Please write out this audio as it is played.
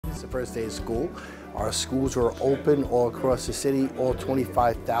It's the first day of school. Our schools are open all across the city. All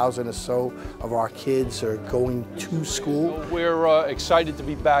 25,000 or so of our kids are going to school. We're excited to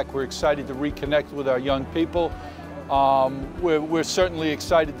be back. We're excited to reconnect with our young people. We're certainly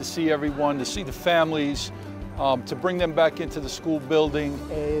excited to see everyone, to see the families, to bring them back into the school building.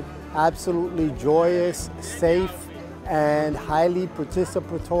 An absolutely joyous, safe, and highly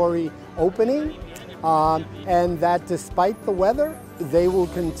participatory opening. And that despite the weather, they will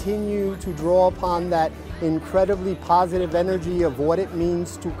continue to draw upon that incredibly positive energy of what it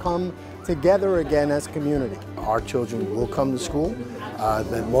means to come together again as a community. Our children will come to school,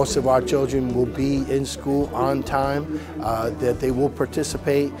 that most of our children will be in school on time, that they will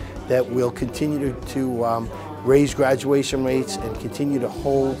participate, that we'll continue to raise graduation rates and continue to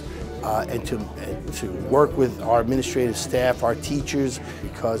hold and to work with our administrative staff, our teachers,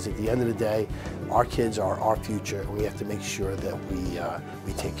 because at the end of the day, our kids are our future, and we have to make sure that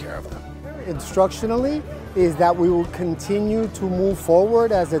we take care of them. Instructionally is that we will continue to move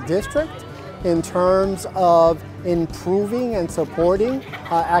forward as a district in terms of improving and supporting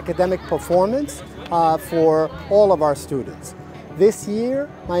academic performance for all of our students. This year,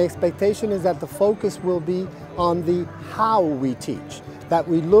 my expectation is that the focus will be on the how we teach, that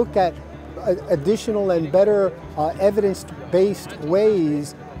we look at additional and better evidence-based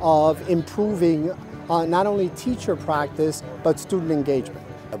ways of improving not only teacher practice, but student engagement.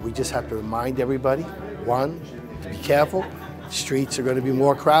 We just have to remind everybody, one, to be careful. The streets are going to be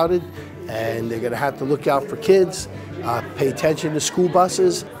more crowded, and they're going to have to look out for kids, pay attention to school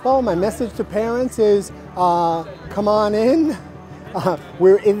buses. Well, my message to parents is, come on in.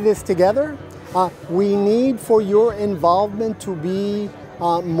 We're in this together. We need for your involvement to be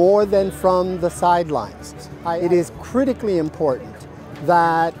more than from the sidelines. It is critically important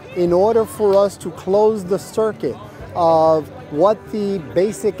that in order for us to close the circuit of what the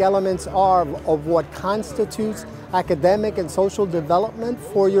basic elements are of what constitutes academic and social development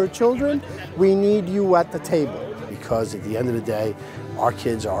for your children, we need you at the table. Because at the end of the day, our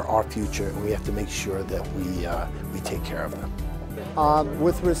kids are our future, and we have to make sure that we take care of them.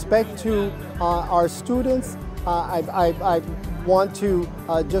 With respect to our students, I want to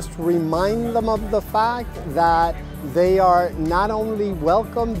just remind them of the fact that they are not only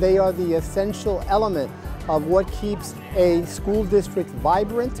welcome, they are the essential element of what keeps a school district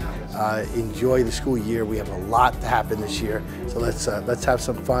vibrant. Enjoy the school year. We have a lot to happen this year, so let's have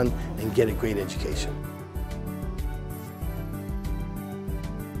some fun and get a great education.